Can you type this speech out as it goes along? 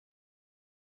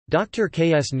Dr.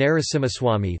 K. S.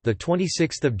 Narasimhaswamy, the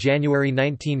 26th of January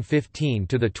 1915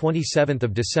 to the 27th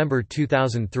of December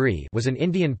 2003, was an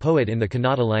Indian poet in the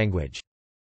Kannada language.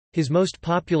 His most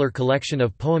popular collection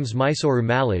of poems Mysuru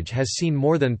Malage has seen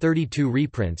more than 32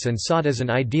 reprints and sought as an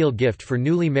ideal gift for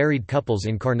newly married couples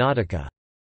in Karnataka.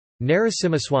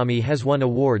 Narasimhaswamy has won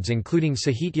awards including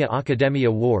Sahitya Akademi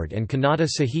Award and Kannada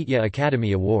Sahitya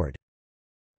Akademi Award.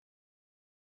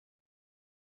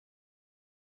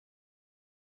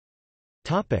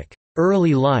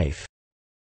 Early life.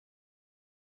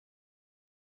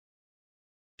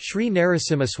 Sri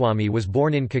Narasimhaswamy was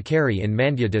born in Kakeri in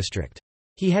Mandya district.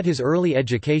 He had his early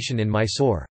education in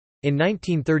Mysore. In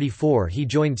 1934 he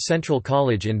joined Central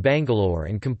College in Bangalore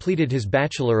and completed his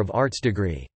Bachelor of Arts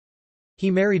degree.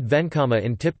 He married Venkama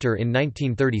in Tiptur in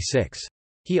 1936.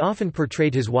 He often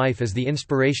portrayed his wife as the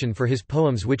inspiration for his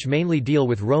poems, which mainly deal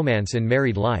with romance in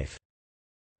married life.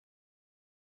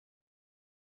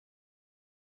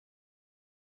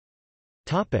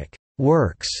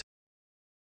 Works.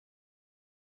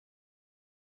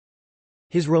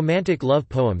 His romantic love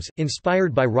poems,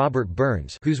 inspired by Robert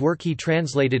Burns, whose work he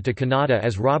translated to Kannada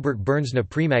as Robert Burnsna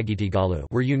Premagitigalu,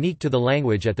 were unique to the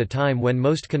language at the time when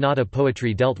most Kannada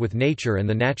poetry dealt with nature and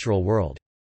the natural world.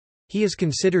 He is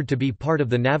considered to be part of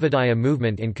the Navodaya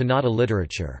movement in Kannada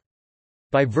literature.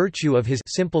 By virtue of his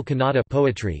simple Kannada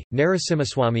poetry,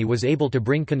 Narasimhaswamy was able to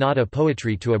bring Kannada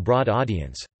poetry to a broad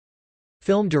audience.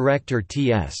 Film director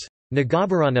T.S.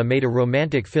 Nagabarana made a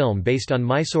romantic film based on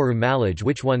Mysuru Malage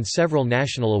which won several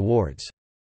national awards.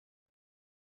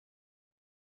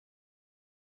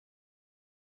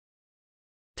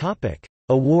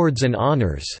 Awards and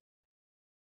honours.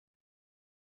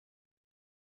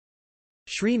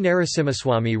 Sri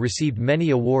Narasimhaswamy received many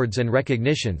awards and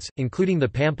recognitions, including the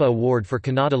Pampa Award for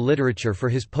Kannada Literature for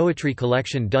his poetry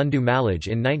collection Dundu Malage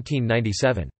in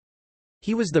 1997.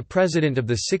 He was the president of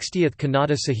the 60th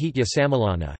Kannada Sahitya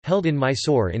Sammilana, held in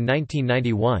Mysore in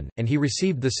 1991, and he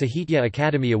received the Sahitya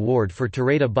Akademi Award for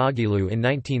Tareda Bagilu in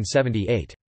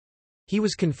 1978. He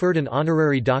was conferred an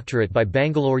honorary doctorate by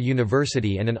Bangalore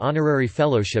University and an honorary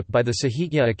fellowship by the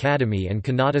Sahitya Akademi and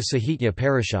Kannada Sahitya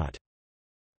Parishad.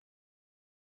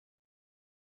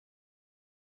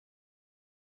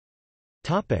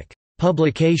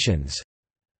 Publications.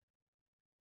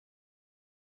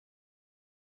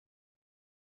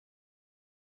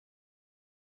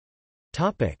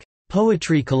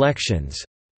 Poetry collections.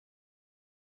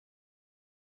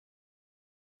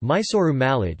 Mysuru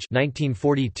Malage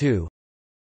 1942,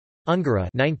 Ungara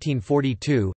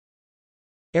 1942,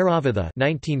 Airavada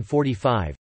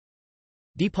 1945,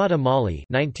 Deepada Mali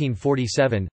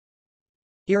 1947,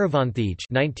 Iravanthij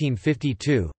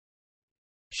 1952,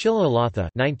 Shilalatha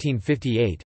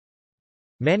 1958,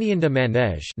 Manianda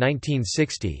Manej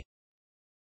 1960,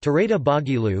 Tareda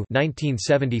Bagilu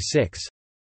 1976,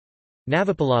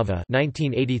 Navapalava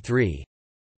 1983,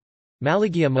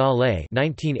 Malagia Malay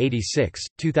 1986,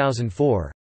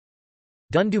 2004,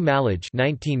 Dundu Malage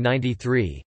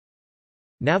 1993,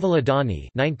 Navaladani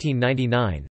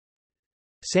 1999,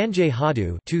 Sanjay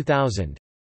Hadu 2000,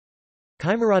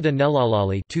 Kaimarada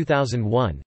Nelalali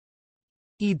 2001,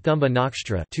 Eid Thumba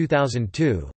Nakstra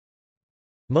 2002,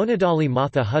 Monadali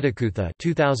Matha Hudakutha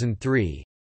 2003,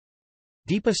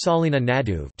 Deepa Salina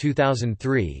Nadu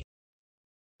 2003,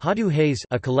 Hadu Hayes,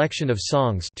 A Collection of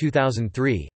Songs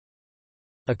 2003,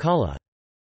 Akala.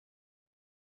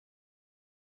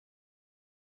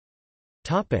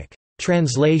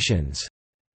 Translations.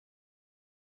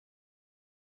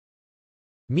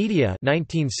 Media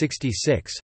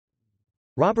 1966,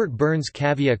 Robert Burns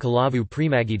Kavya Kalavu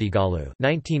Premagitigalu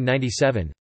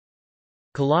 1997,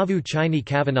 Kalavu Chini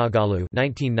Kavanagalu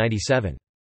 1997.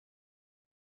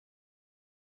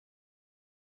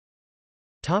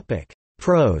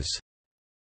 Prose.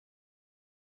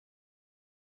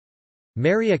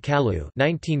 Maria Kalu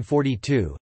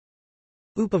 1942,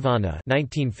 Upavana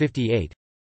 1958,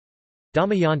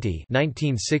 Damayanti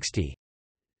 1960,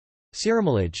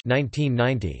 Siramalaj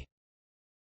 1990.